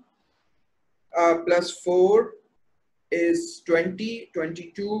 16 plus 4 is 20,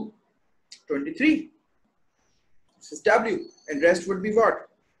 22, 23. This is W, and rest would be what?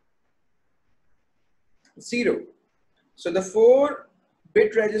 0. So the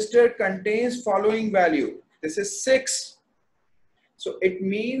 4-bit register contains following value. This is 6. So it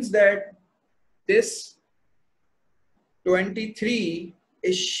means that this 23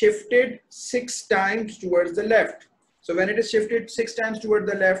 is shifted 6 times towards the left. So when it is shifted 6 times towards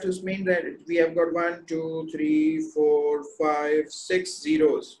the left, it means that we have got 1, 2, 3, 4, 5, 6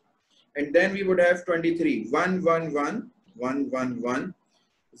 zeros. And then we would have 23. 1, 1, 1, 1, 1, 1,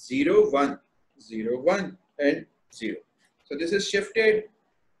 0, 1, 0, 1, and 0. So this is shifted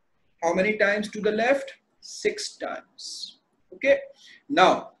how many times to the left? 6 times. Okay.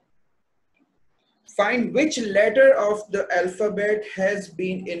 Now, find which letter of the alphabet has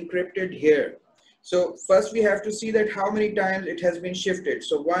been encrypted here. So first we have to see that how many times it has been shifted.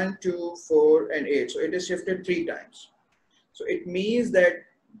 So 1, 2, 4, and 8. So it is shifted 3 times. So it means that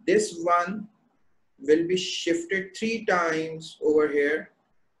this one will be shifted 3 times over here.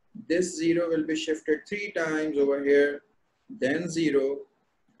 This 0 will be shifted 3 times over here. Then 0,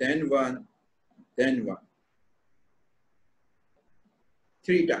 then 1, then 1.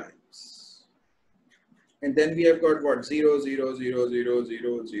 3 times. And then we have got what? 0, 0, 0, 0,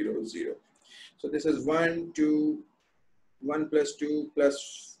 0, 0, 0. So this is 1, 2, 1 plus 2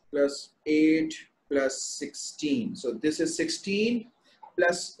 plus 8 plus 16. So this is 16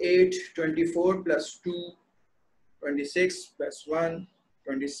 plus 8, 24 plus 2, 26 plus 1,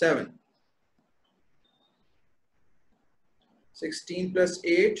 27. 16 plus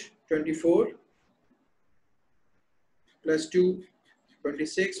 8, 24 plus 2,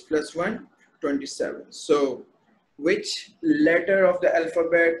 26 plus 1, 27. So which letter of the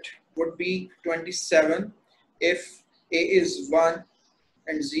alphabet would be 27 if A is 1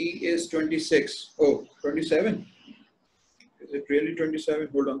 and Z is 26? Oh, 27. Is it really 27?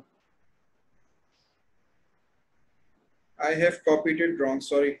 Hold on. I have copied it wrong,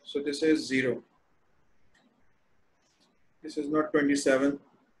 sorry. So this is 0. This is not 27.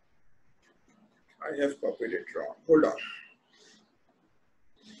 I have copied it wrong. Hold on.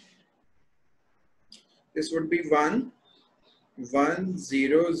 This would be 1, 1,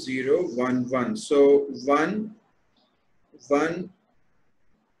 0, 0, 1, 1. So 1, 1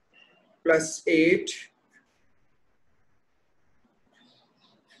 plus 8.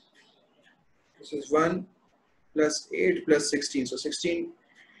 This is 1 plus 8 plus 16. So 16,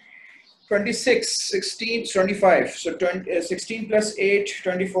 26, 16, 25. So 16 plus 8,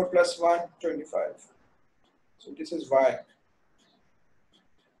 24 plus 1, 25. So this is Y.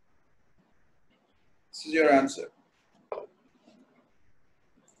 This is your answer.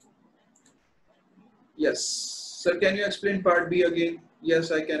 Yes. Sir, can you explain part B again?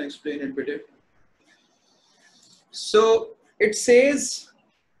 Yes, I can explain it better. So it says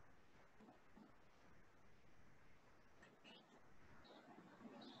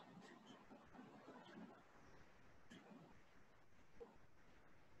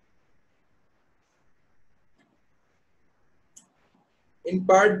in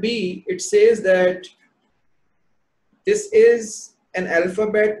part B, it says that this is an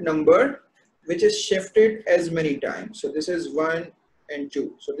alphabet number which is shifted as many times. So this is 1 and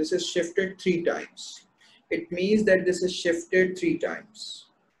 2. So this is shifted 3 times. It means that this is shifted 3 times.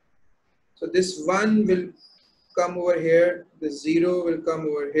 So this 1 will come over here. This 0 will come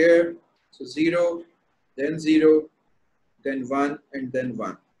over here. So 0, then 1, and then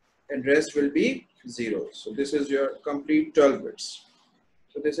 1. And rest will be 0. So this is your complete 12 bits.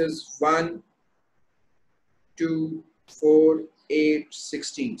 So this is 1, 2, 4, 8,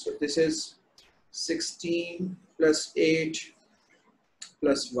 16. So this is 16 plus 8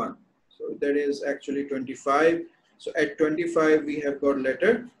 plus 1. So that is actually 25. So at 25 we have got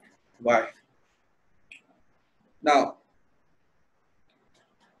letter Y. Now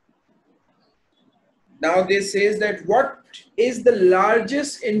this says that what is the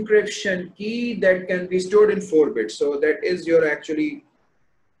largest encryption key that can be stored in 4 bits. So that is your actually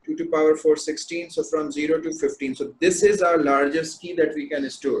 2 to power 4, 16. So from 0 to 15. So this is our largest key that we can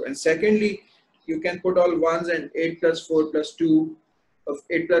store. And secondly, you can put all ones, and 8 plus 4 plus 2 of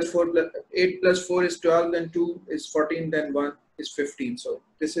 8 plus 4 is 12, then 2 is 14, then 1 is 15. So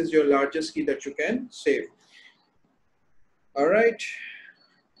this is your largest key that you can save. All right.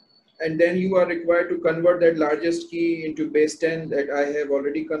 And then you are required to convert that largest key into base 10 that I have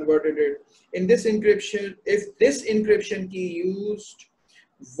already converted it. In this encryption, if this encryption key used,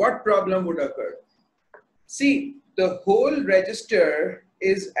 what problem would occur? See, the whole register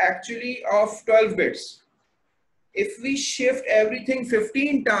is actually of 12 bits. If we shift everything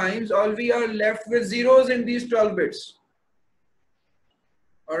 15 times, all we are left with zeros in these 12 bits.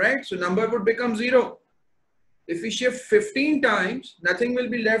 All right, so number would become 0. If we shift 15 times, nothing will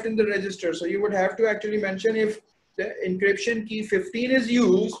be left in the register. So you would have to actually mention if the encryption key 15 is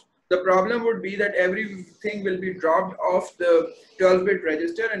used, the problem would be that everything will be dropped off the 12-bit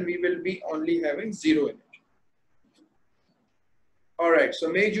register and we will be only having 0 in it. All right, so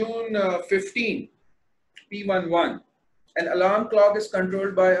May, June 15, P11. An alarm clock is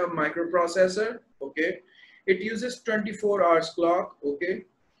controlled by a microprocessor, okay? It uses 24 hours clock, okay?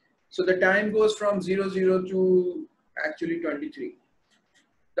 So the time goes from 00 to actually 23.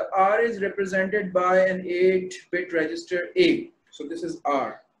 The R is represented by an 8-bit register A. So this is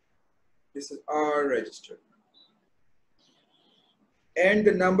R. This is R register. And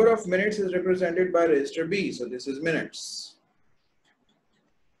the number of minutes is represented by register B. So this is minutes.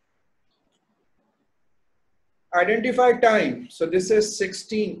 Identify time. So this is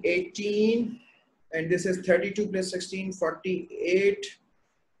 16, 18, and this is 32 plus 16, 48.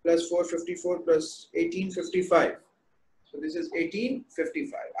 Plus 454 plus 1855. So this is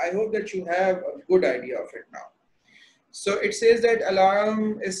 1855. I hope that you have a good idea of it now. So it says that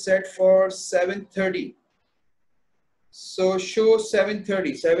alarm is set for 7:30. So show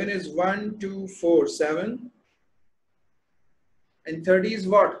 7:30. 7 is 1, 2, 4, 7. And 30 is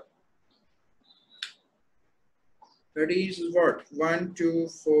what? 30 is what? 1, 2,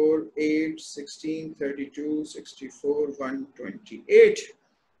 4, 8, 16, 32, 64, 128.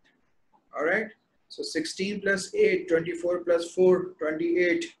 All right. So 16 plus 8, 24 plus 4,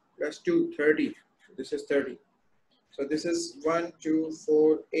 28 plus 2, 30. So this is 30. So this is 1, 2,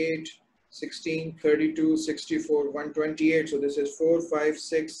 4, 8, 16, 32, 64, 128. So this is 4, 5,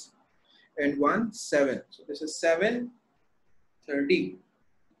 6, and 1, 7. So this is 7, 30.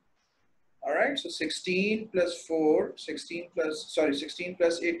 All right. So 16 plus 4, 16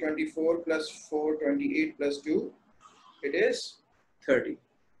 plus 8, 24 plus 4, 28 plus 2. It is 30.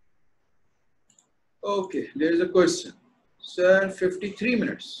 Okay, there is a question. Sir, 53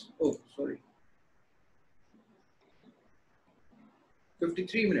 minutes. Oh, sorry.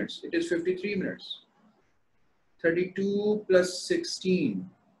 53 minutes. It is 53 minutes. 32 plus 16.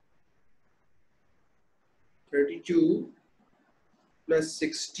 32 plus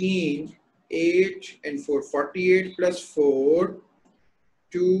 16, 8 and 4. 48 plus 4,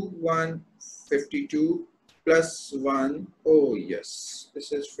 2, 1, 52 plus 1. Oh, yes.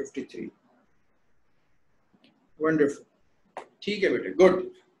 This is 53. Wonderful. ठीक है बेटे, good.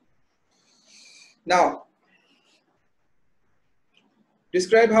 Now,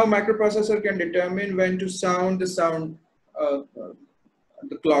 describe how microprocessor can determine when to sound the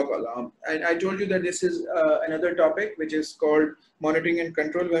clock alarm. And I told you that this is another topic which is called monitoring and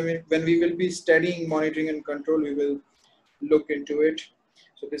control. When we will be studying monitoring and control, we will look into it.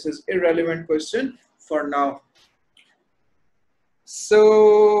 So this is irrelevant question for now.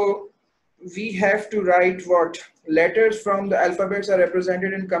 So we have to write what? Letters from the alphabets are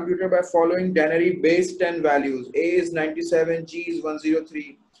represented in computer by following denary base 10 values. A is 97, G is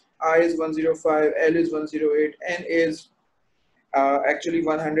 103, I is 105, L is 108, N is actually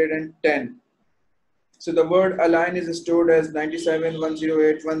 110. So the word align is stored as 97,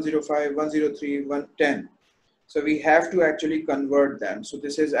 108, 105, 103, 110. So we have to actually convert them. So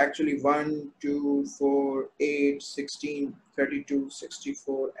this is actually 1, 2, 4, 8, 16, 32,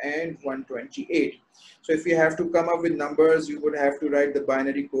 64, and 128. So if you have to come up with numbers, you would have to write the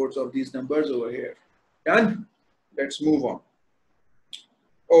binary codes of these numbers over here. Done? Let's move on.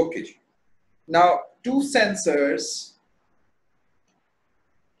 Okay. Now, two sensors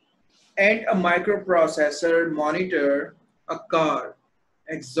and a microprocessor monitor a car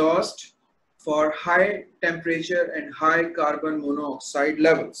exhaust for high temperature and high carbon monoxide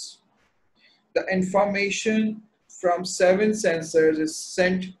levels. The information from 7 sensors is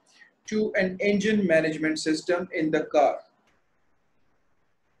sent to an engine management system in the car.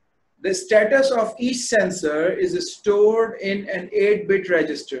 The status of each sensor is stored in an 8-bit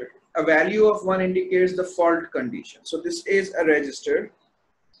register. A value of 1 indicates the fault condition. So this is a register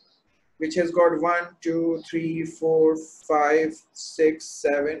which has got 1, 2, 3, 4, 5, 6,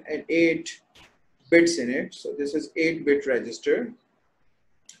 7, and 8 bits in it. So this is 8-bit register.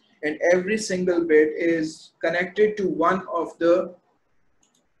 And every single bit is connected to one of the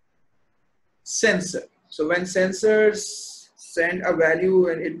sensor. So when sensors send a value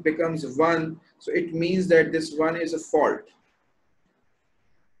and it becomes 1, so it means that this 1 is a fault.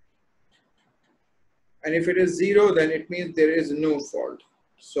 And if it is 0, then it means there is no fault.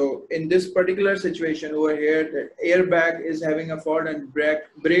 So in this particular situation over here, the airbag is having a fault and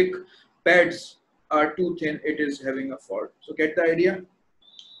brake pads are too thin, it is having a fault. So get the idea?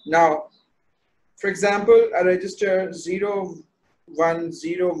 Now, for example, a register 0, 1,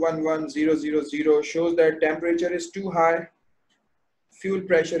 0, 1, 1, 0, 0, 0 shows that temperature is too high, fuel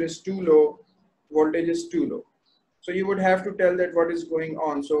pressure is too low, voltage is too low. So you would have to tell that what is going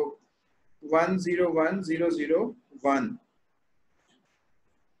on. So 1, 0, 1, 0, 0, 1.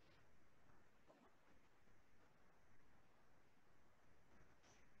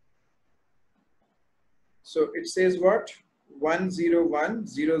 So it says what? 1, 0, 1,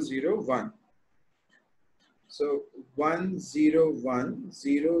 0, 0, 1. So 1, 0, 1,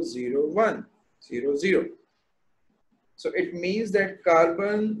 0, 0, 1, 0, 0. So it means that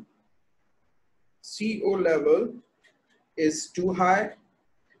carbon CO level is too high,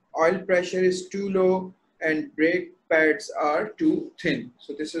 oil pressure is too low, and brake pads are too thin.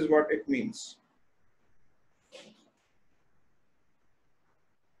 So this is what it means.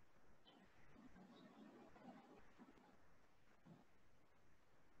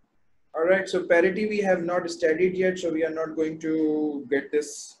 All right, so parity we have not studied yet, so we are not going to get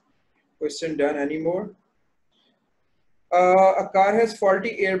this question done anymore. A car has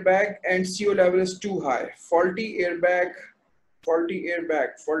faulty airbag and CO level is too high. Faulty airbag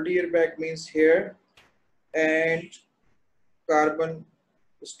means here, and carbon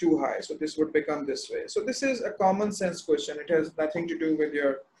is too high. So this would become this way. So this is a common sense question. It has nothing to do with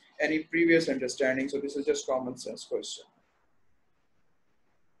your any previous understanding. So this is just common sense question.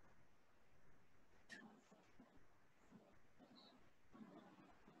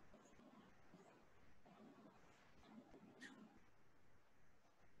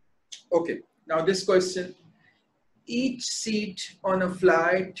 Okay, now this question. Each seat on a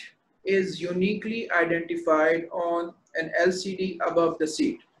flight is uniquely identified on an LCD above the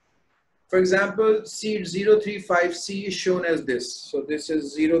seat. For example, seat 035C is shown as this. So this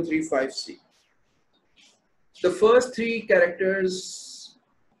is 035C. The first 3 characters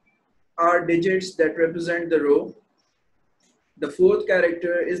are digits that represent the row. The 4th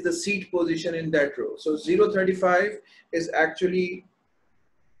character is the seat position in that row. So 035 is actually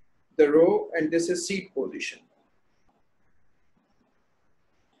the row and this is seat position.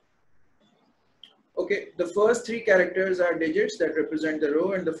 Okay, the first 3 characters are digits that represent the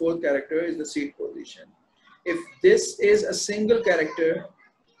row and the 4th character is the seat position. If this is a single character,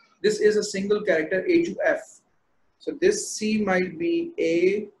 A to F. So this C might be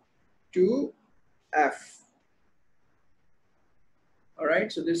A to F. All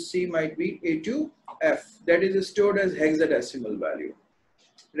right, so this C might be A to F. That is stored as hexadecimal value.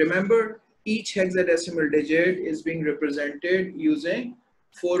 Remember, each hexadecimal digit is being represented using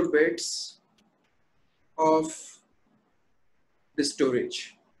 4 bits of the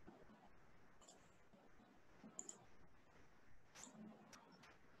storage.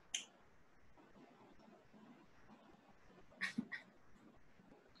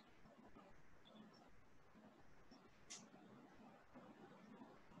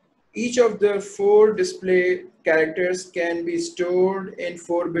 Each of the 4 display characters can be stored in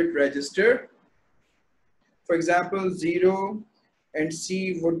 4-bit register. For example, 0 and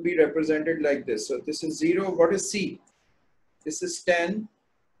C would be represented like this. So this is 0. What is C? This is 10.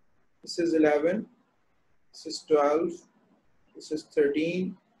 This is 11. This is 12. This is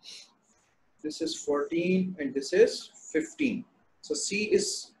 13. This is 14. And this is 15. So C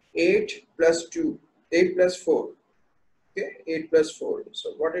is 8 plus 2. 8 plus 4. Okay, 8 plus 4.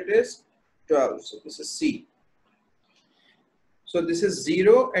 So what it is? 12. So this is C. So this is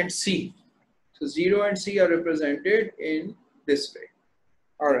 0 and C. So 0 and C are represented in this way.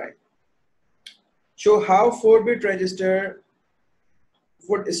 All right. show how 4-bit register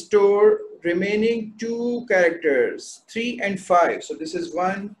would store remaining 2 characters, 3 and 5. So this is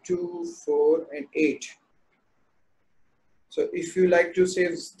 1, 2, 4, and 8. So if you like to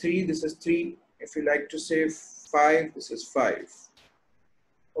save 3, this is 3. If you like to save 5, this is 5.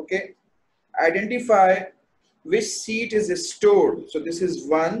 Okay. Identify which seat is stored. So this is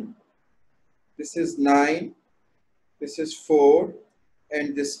 1, this is 9, this is 4,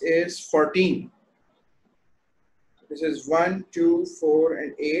 and this is 14. This is 1, 2, 4,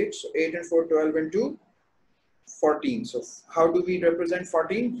 and 8. So 8 and 4, 12, and 2, 14. So how do we represent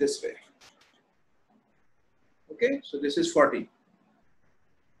 14? This way. Okay, so this is 14.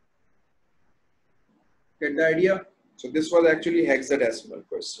 Get the idea? So this was actually hexadecimal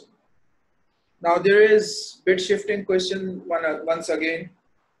question. Now there is bit shifting question once again.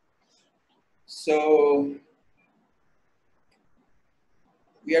 So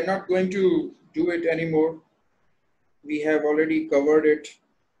we are not going to do it anymore. We have already covered it.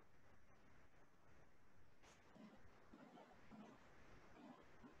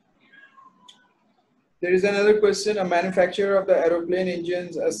 There is another question. A manufacturer of the aeroplane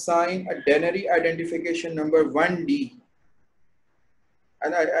engines assign a denary identification number 1D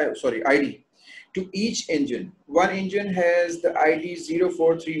and ID to each engine. One engine has the ID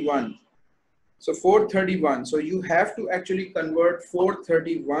 0431. So 431. So you have to actually convert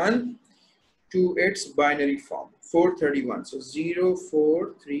 431 to its binary form. 431. So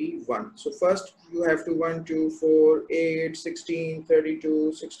 0431. So first you have to 1, 2, 4, 8, 16,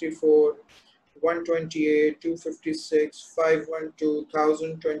 32, 64, 128, 256, 512,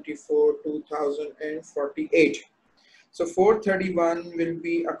 1024, 2048. So 431 will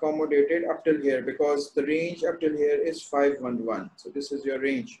be accommodated up till here because the range up till here is 511. So this is your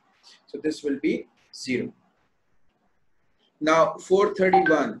range. So this will be 0. Now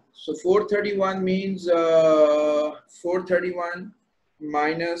 431. So 431 means 431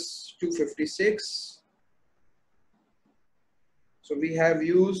 minus 256. So we have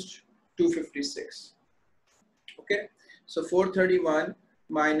used 256. Okay. So 431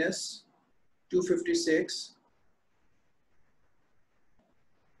 minus 256.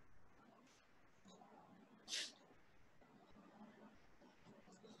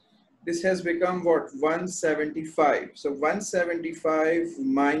 This has become what? 175. So 175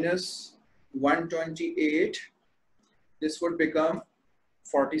 minus 128. This would become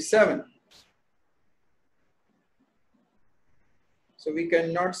 47. So we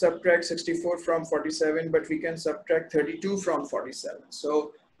cannot subtract 64 from 47, but we can subtract 32 from 47.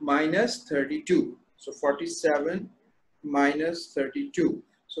 So minus 32. So 47 minus 32.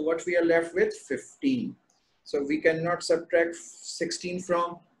 So what we are left with? 15. So we cannot subtract 16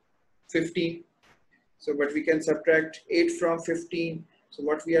 from 15. So but we can subtract 8 from 15. So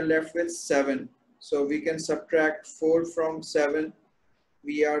what we are left with? 7. So we can subtract 4 from 7.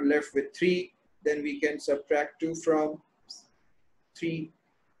 We are left with 3. Then we can subtract 2 from 3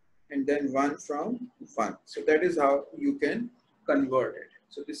 and then 1 from 1. So that is how you can convert it.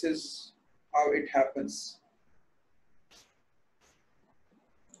 So this is how it happens.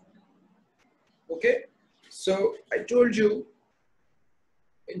 Okay. So I told you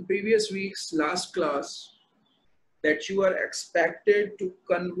in previous week's last class that you are expected to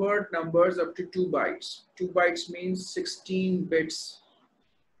convert numbers up to 2 bytes. 2 bytes means 16 bits.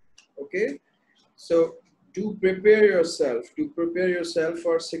 Okay. So to prepare yourself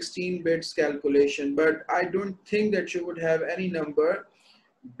for 16 bits calculation, but I don't think that you would have any number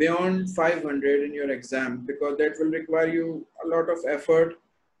beyond 500 in your exam because that will require you a lot of effort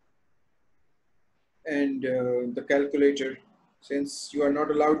and the calculator. Since you are not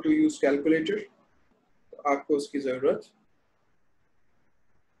allowed to use calculator, आपको उसकी ज़रूरत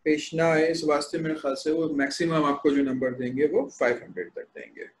पेश ना आए, इस वास्ते मेरे ख्याल से वो मैक्सिमम आपको जो नंबर देंगे वो 500 तक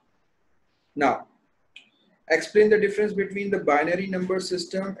देंगे. Now, explain the difference between the binary number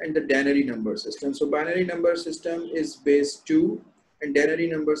system and the denary number system. So binary number system is base 2 and denary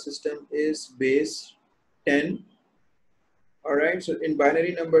number system is base 10. All right. So in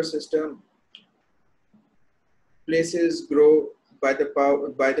binary number system, places grow by the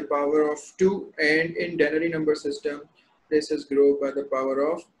power of 2, and in denary number system, places grow by the power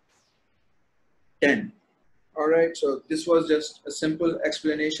of 10. All right. So this was just a simple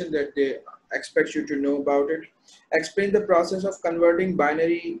explanation that they expect you to know about it. Explain the process of converting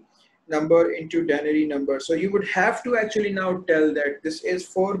binary number into denary number. So you would have to actually now tell that this is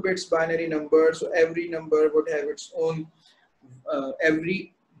 4 bits binary number. So every number would have its own,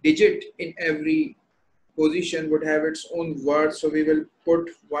 every digit in every position would have its own word. So we will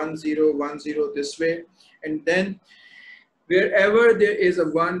put 1010 this way, and then wherever there is a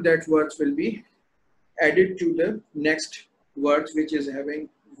 1, that words will be added to the next words, which is having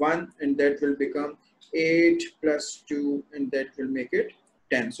 1, and that will become 8 plus 2, and that will make it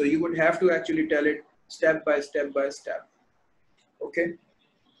 10. So you would have to actually tell it step by step by step. Okay.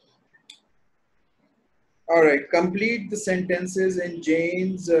 All right. Complete the sentences in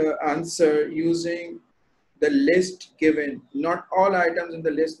Jane's answer using the list given. Not all items in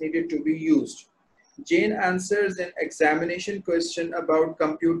the list needed to be used. Jane answers an examination question about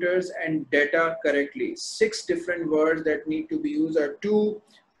computers and data correctly. 6 different words that need to be used are 2,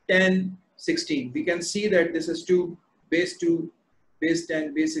 10, 16. We can see that this is 2, base 2, base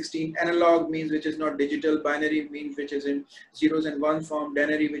 10, base 16. Analog means which is not digital. Binary means which is in zeros and ones form.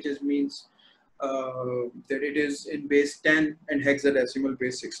 Denary, which is means that it is in base 10, and hexadecimal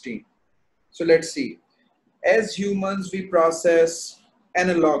base 16. So let's see. As humans, we process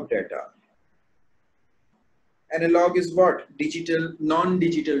analog data. Analog is what? Digital,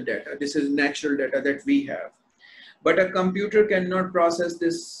 non-digital data. This is natural data that we have. But a computer cannot process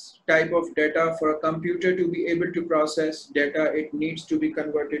this type of data. For a computer to be able to process data, it needs to be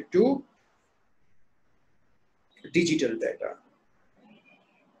converted to digital data.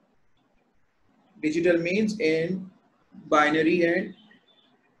 Digital means in binary and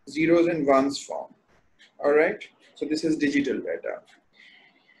zeros and ones form. All right. So this is digital data.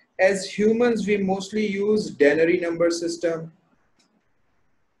 As humans, we mostly use denary number system.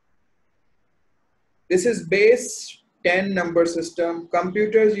 This is base 10 number system.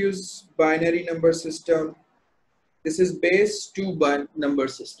 Computers use binary number system. This is base 2 number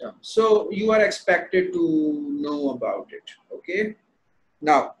system. So you are expected to know about it. Okay.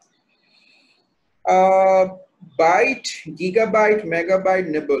 Now, byte, gigabyte, megabyte,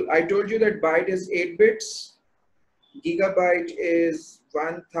 nibble. I told you that byte is 8 bits. Gigabyte is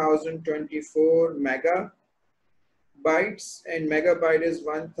 1024 megabytes, and megabyte is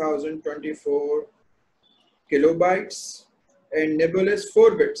 1024 kilobytes, and nibble is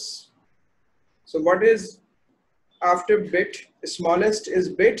 4 bits. So what is after bit? Smallest is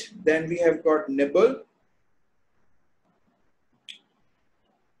bit, then we have got nibble.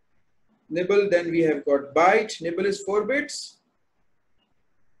 Nibble, then we have got byte. Nibble is 4 bits.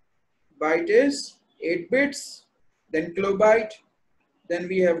 Byte is 8 bits. Then kilobyte. Then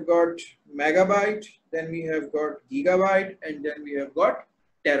we have got megabyte. Then we have got gigabyte. And then we have got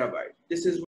terabyte. This is